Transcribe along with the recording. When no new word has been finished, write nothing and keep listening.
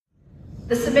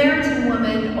The Samaritan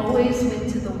woman always went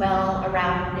to the well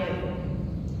around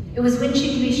noon. It was when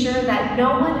she could be sure that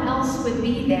no one else would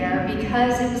be there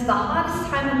because it was the hottest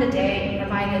time of the day and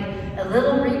provided a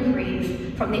little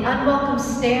reprieve from the unwelcome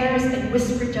stares and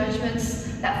whispered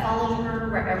judgments that followed her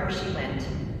wherever she went.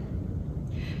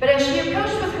 But as she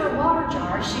approached with her water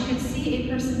jar, she could see a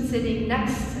person sitting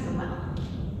next to the well.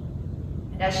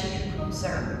 And as she drew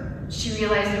closer, she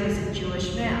realized it was a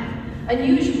Jewish man,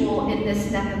 unusual in this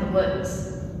neck of the woods.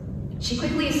 She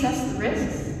quickly assessed the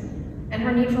risks and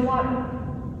her need for water.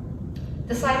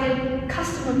 Decided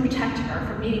custom would protect her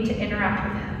from needing to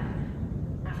interact with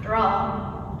him. After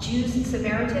all, Jews and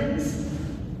Samaritans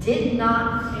did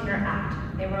not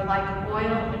interact. They were like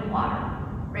oil and water,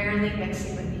 rarely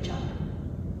mixing with each other.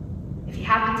 If he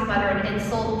happened to mutter an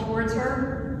insult towards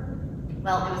her,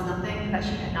 well, it was nothing that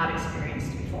she had not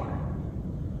experienced before.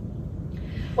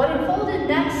 What unfolded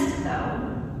next, though,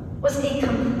 was a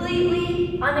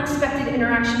completely unexpected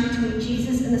interaction between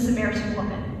Jesus and the Samaritan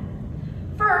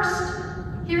woman. First,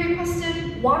 he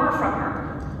requested water from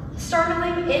her,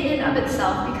 startling in and of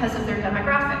itself because of their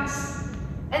demographics.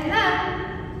 And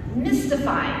then,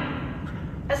 mystifying,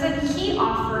 as if he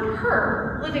offered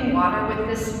her living water with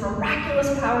this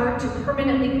miraculous power to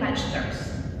permanently quench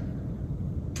thirst.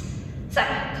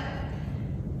 Second,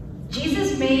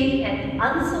 Jesus made an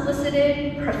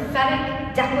unsolicited,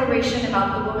 prophetic declaration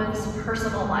about the woman's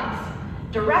personal life,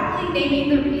 directly naming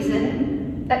the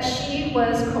reason that she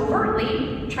was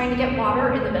covertly trying to get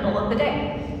water in the middle of the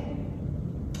day.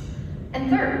 And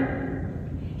third,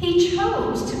 he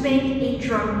chose to make a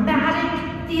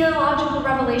dramatic theological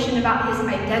revelation about his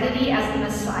identity as the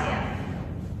Messiah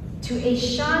to a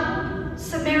shunned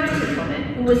Samaritan woman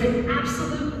who was an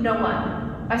absolute no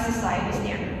one by society's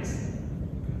standards.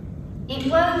 It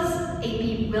was a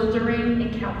bewildering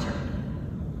encounter,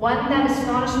 one that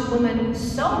astonished the woman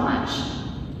so much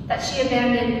that she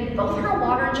abandoned both her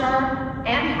water jar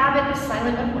and habit of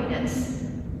silent avoidance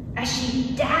as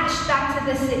she dashed back to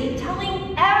the city,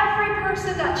 telling every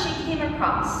person that she came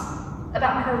across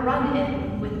about her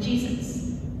run-in with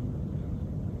Jesus.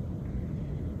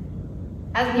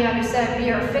 As Niago said, we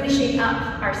are finishing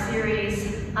up our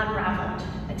series, Unraveled.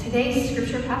 And today's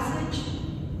scripture passage,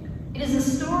 it is a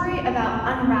story about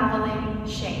unraveling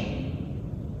shame.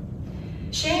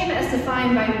 Shame, as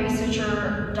defined by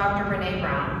researcher Dr. Brene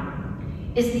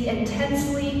Brown, is the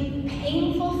intensely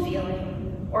painful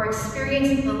feeling or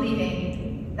experience of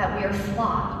believing that we are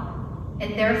flawed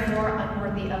and therefore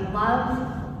unworthy of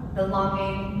love,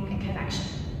 belonging, and connection.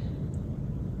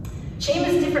 Shame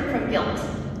is different from guilt,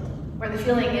 where the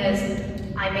feeling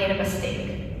is, I made a mistake.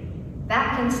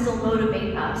 That can still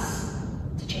motivate us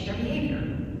to change our behavior.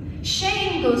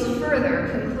 Shame goes further,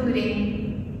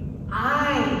 concluding,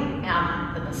 I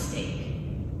am the mistake.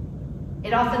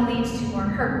 It often leads to more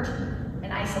hurt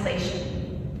and isolation.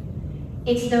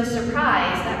 It's no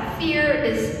surprise that fear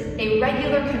is a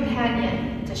regular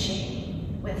companion to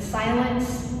shame, with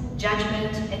silence,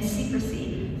 judgment, and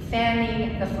secrecy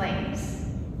fanning the flames.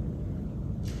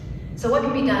 So what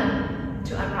can be done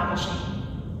to unravel shame?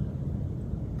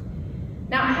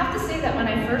 Now, I have to say that when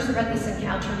I first read this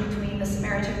encounter between the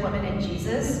Samaritan woman and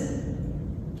Jesus,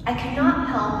 I could not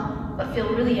help but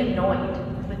feel really annoyed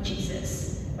with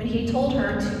Jesus when he told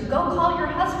her to go call your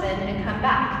husband and come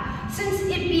back, since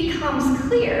it becomes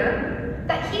clear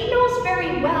that he knows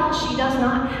very well she does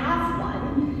not have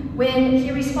one when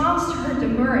he responds to her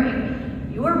demurring,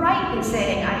 you are right in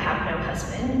saying I have no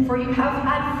husband, for you have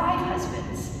had 5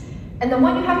 husbands, and the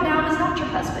one you have now is not your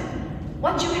husband.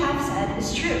 What you have said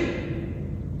is true.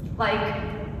 Like,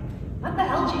 what the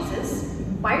hell, Jesus?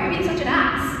 Why are you being such an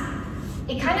ass?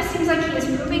 It kind of seems like he is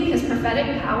proving his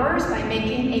prophetic powers by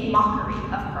making a mockery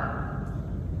of her.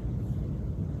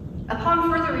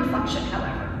 Upon further reflection,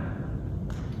 however,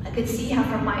 I could see how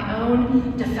from my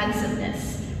own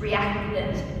defensiveness,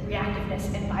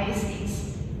 reactiveness, and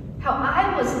biases, how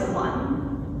I was the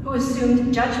one who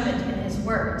assumed judgment in his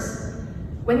words,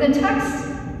 when the text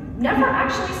never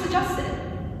actually suggested it.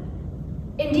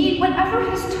 Indeed, whatever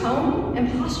his tone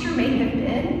and posture may have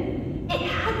been, it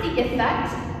had the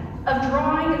effect of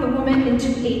drawing the woman into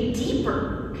a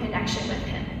deeper connection with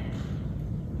him.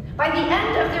 By the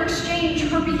end of their exchange,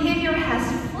 her behavior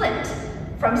has flipped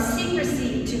from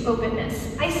secrecy to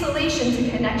openness, isolation to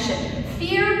connection,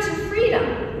 fear to freedom.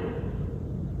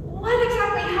 What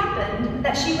exactly happened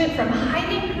that she went from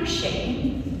hiding her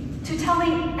shame to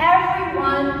telling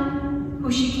everyone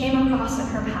who she came across in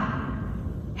her path,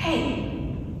 hey,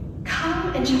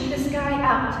 come and check this guy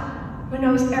out who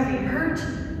knows every hurt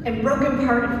and broken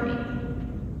part of me?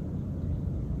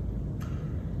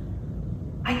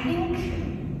 I think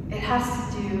it has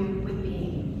to do with being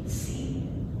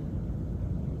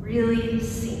really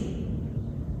seen.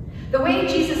 The way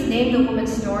Jesus named the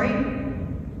woman's story,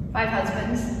 5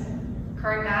 husbands,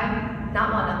 current guy,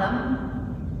 not one of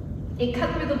them, it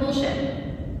cut through the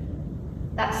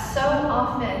bullshit that so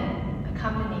often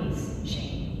accompanies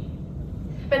shame.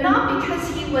 But not because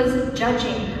he was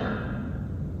judging her.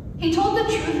 He told the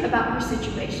truth about her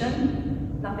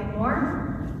situation, nothing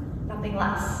more, nothing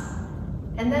less,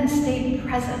 and then stayed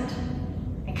present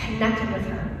and connected with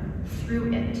her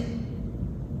through it.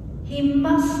 He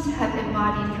must have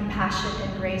embodied compassion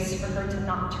and grace for her to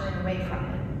not turn away from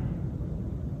him.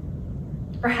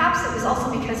 Perhaps it was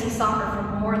also because he saw her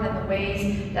for more than the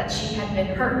ways that she had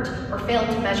been hurt or failed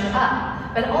to measure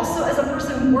up, but also as a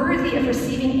person worthy of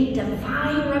receiving a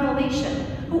divine revelation,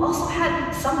 who also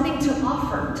had something to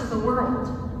offer to the world.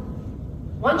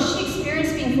 Once she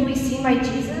experienced being fully seen by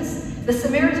Jesus, the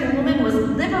Samaritan woman was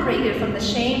liberated from the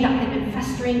shame that had been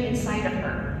festering inside of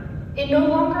her. It no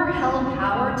longer held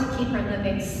power to keep her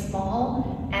living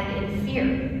small and in fear.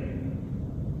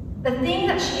 The thing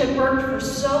that she had worked for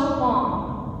so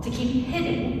long to keep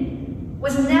hidden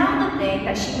was now the thing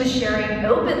that she was sharing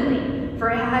openly,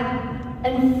 for it had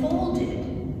unfolded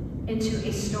into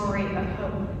a story of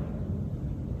hope.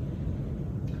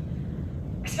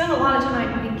 I spent a lot of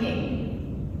time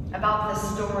thinking about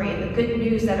this story and the good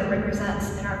news that it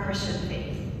represents in our Christian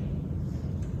faith.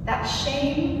 That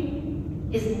shame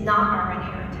is not our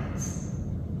inheritance.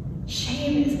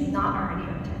 Shame is not our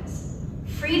inheritance.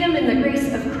 Freedom in the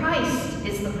grace of Christ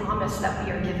is the promise that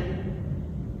we are given.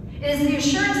 It is the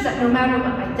assurance that no matter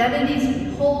what identities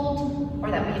we hold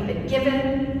or that we have been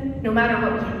given, no matter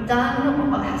what we have done or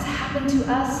what has happened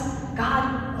to us,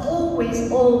 God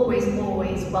always, always,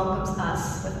 always welcomes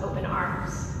us with open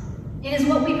arms. It is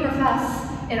what we profess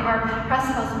in our Press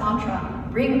House mantra,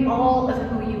 bring all of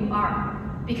who you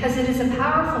are, because it is a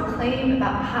powerful claim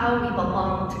about how we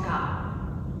belong to God.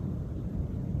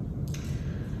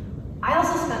 I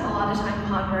also spent a lot of time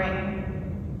pondering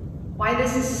why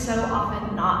this is so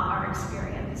often not our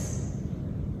experience.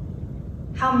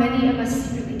 How many of us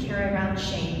secretly carry around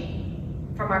shame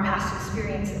from our past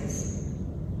experiences.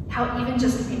 How even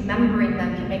just remembering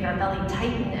them can make our belly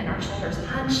tighten and our shoulders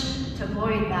hunch to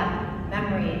avoid that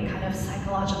memory and kind of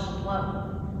psychological blow.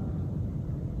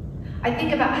 I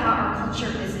think about how our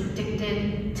culture is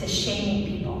addicted to shaming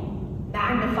people,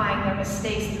 magnifying their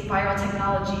mistakes through viral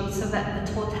technology so that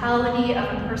the totality of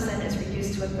a person is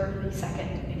reduced to a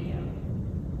 30-second video.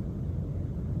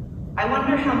 I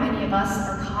wonder how many of us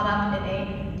are caught up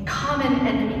in a common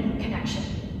enemy connection,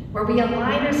 where we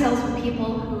align ourselves with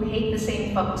people who hate the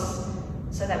same folks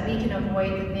so that we can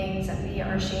avoid the things that we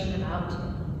are ashamed about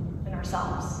in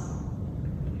ourselves.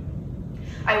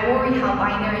 I worry how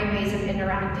binary ways of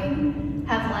interacting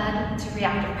have led to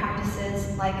reactive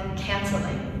practices like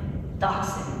canceling,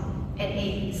 doxing, and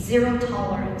a zero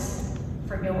tolerance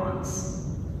for nuance.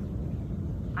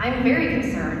 I'm very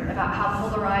concerned about how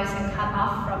polarized and cut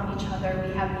off from each other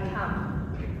we have become.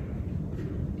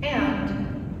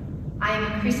 And I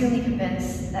am increasingly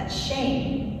convinced that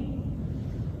shame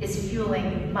is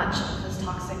fueling much of this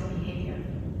toxic behavior.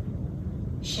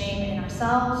 Shame in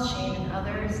ourselves, shame in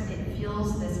others, it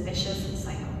fuels this vicious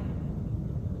cycle.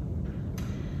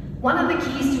 One of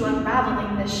the keys to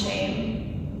unraveling this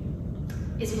shame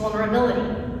is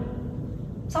vulnerability.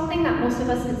 Something that most of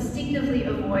us instinctively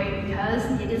avoid because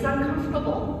it is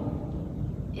uncomfortable.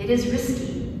 It is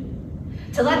risky.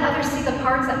 To let others see the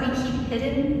parts that we keep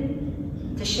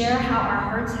hidden, to share how our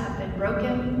hearts have been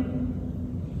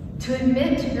broken, to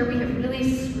admit where we have really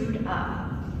screwed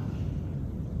up.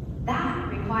 That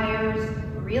requires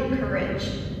real courage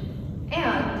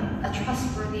and a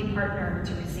trustworthy partner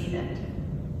to receive it.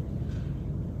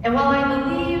 And while I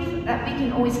believe that we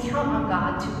can always count on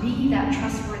God to be that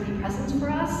trustworthy presence for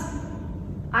us,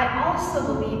 I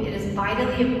also believe it is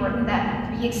vitally important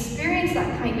that we experience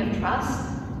that kind of trust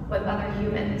with other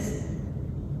humans.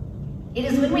 It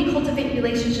is when we cultivate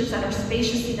relationships that are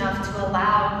spacious enough to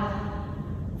allow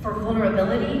for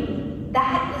vulnerability,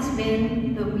 that is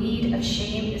when the weed of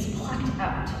shame is plucked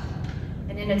out.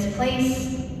 And in its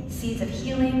place, seeds of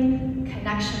healing,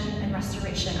 connection, and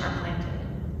restoration are planted.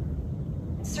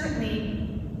 And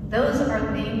certainly, those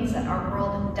are things that our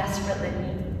world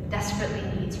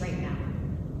desperately needs right now.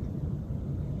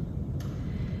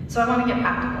 So I want to get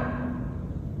practical,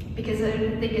 because I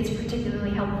think it's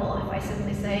particularly helpful if I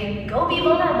simply say, go be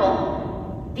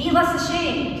vulnerable, be less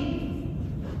ashamed.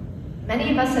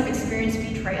 Many of us have experienced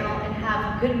betrayal and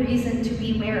have good reason to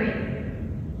be wary.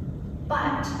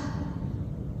 But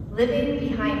living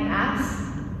behind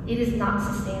masks, it is not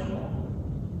sustainable.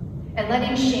 And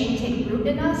letting shame take root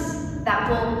in us, that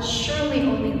will surely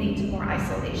only lead to more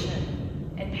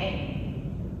isolation and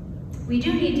pain. We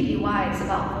do need to be wise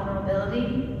about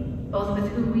vulnerability, both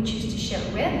with who we choose to share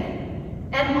with,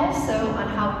 and also on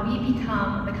how we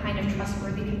become the kind of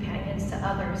trustworthy companions to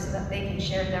others so that they can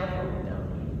share their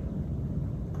vulnerability.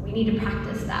 We need to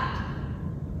practice that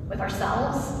with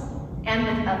ourselves and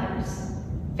with others,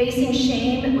 facing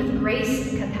shame with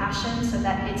grace and compassion so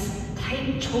that its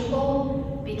tight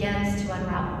chokehold begins to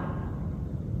unravel.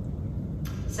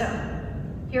 So,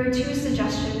 here are 2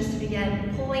 suggestions to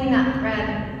begin pulling that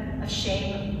thread of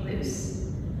shame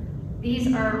loose.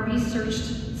 These are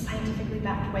researched, scientifically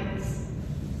backed ways.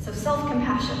 So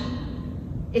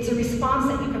self-compassion. It's a response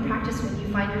that you can practice when you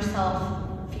find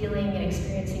yourself feeling and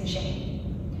experiencing shame.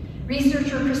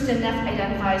 Researcher Kristen Neff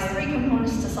identifies 3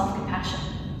 components to self-compassion.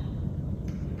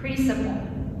 Pretty simple,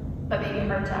 but maybe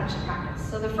hard to actually practice.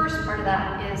 So the first part of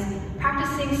that is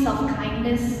practicing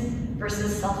self-kindness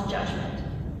versus self-judgment.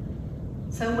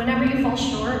 So whenever you fall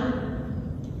short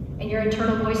and your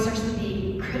internal voice starts to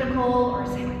be critical or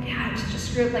say like, yeah,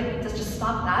 just screw it, like just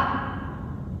stop that.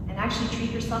 And actually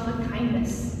treat yourself with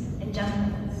kindness and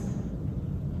gentleness.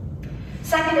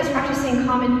 Second is practicing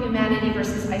common humanity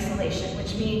versus isolation,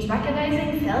 which means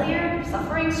recognizing failure,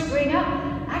 suffering, screwing up.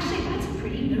 Actually, that's a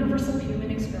pretty universal human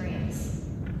experience.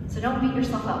 So don't beat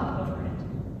yourself up over it.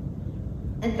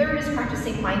 And third is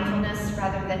practicing mindfulness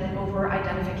rather than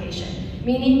over-identification,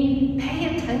 meaning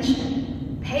pay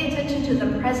attention. Pay attention to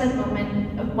the present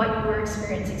moment of what you are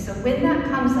experiencing. So when that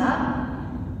comes up,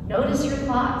 notice your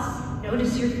thoughts.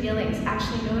 Notice your feelings.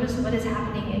 Actually notice what is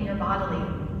happening in your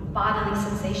bodily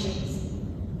sensations.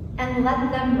 And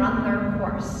let them run their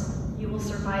course. You will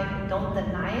survive it. Don't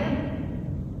deny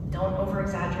it. Don't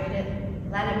over-exaggerate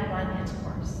it. Let it run its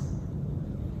course.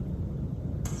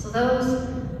 So those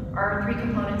are 3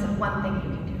 components of one thing you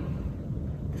can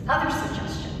do. The other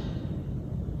suggestion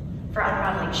for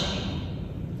unraveling shame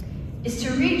is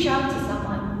to reach out to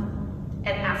someone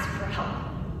and ask for help.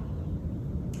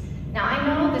 Now, I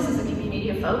know this is a community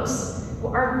of folks who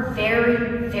are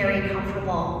very, very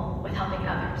comfortable with helping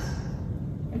others.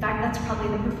 In fact, that's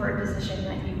probably the preferred position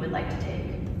that you would like to take.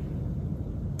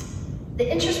 The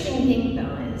interesting thing,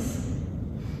 though, is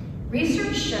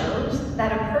research shows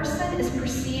that a person is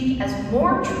perceived as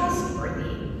more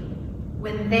trustworthy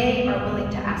when they are willing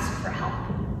to ask for help.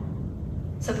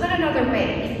 So put another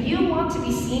way, if you want to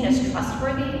be seen as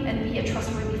trustworthy and be a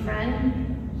trustworthy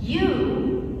friend,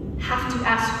 you have to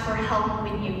ask for help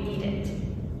when you need it.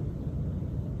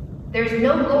 There's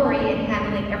no glory in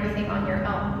handling everything on your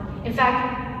own. In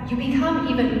fact, you become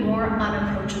even more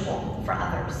unapproachable for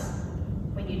others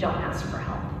when you don't ask for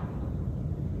help.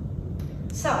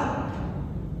 So,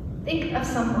 think of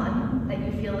someone that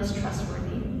you feel is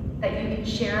trustworthy, that you can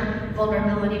share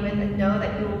vulnerability with and know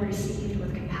that you will be received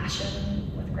with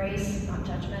compassion, with grace, not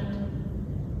judgment.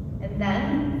 And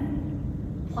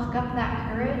then, pluck up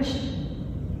that courage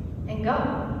and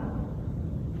go.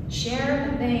 Share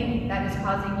the thing that is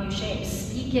causing you shame.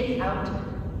 Speak it out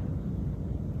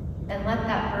and let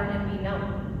that burden be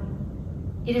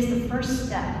known. It is the first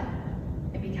step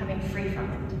in becoming free from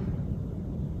it.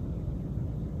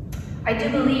 I do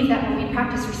believe that when we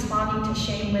practice responding to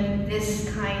shame with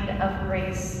this kind of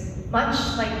grace,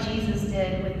 much like Jesus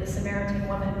did with the Samaritan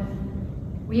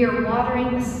woman, we are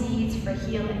watering the seeds for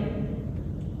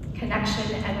healing,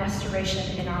 connection, and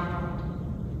restoration in our world.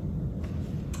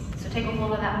 So take a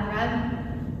hold of that thread,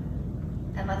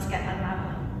 and let's get unraveled.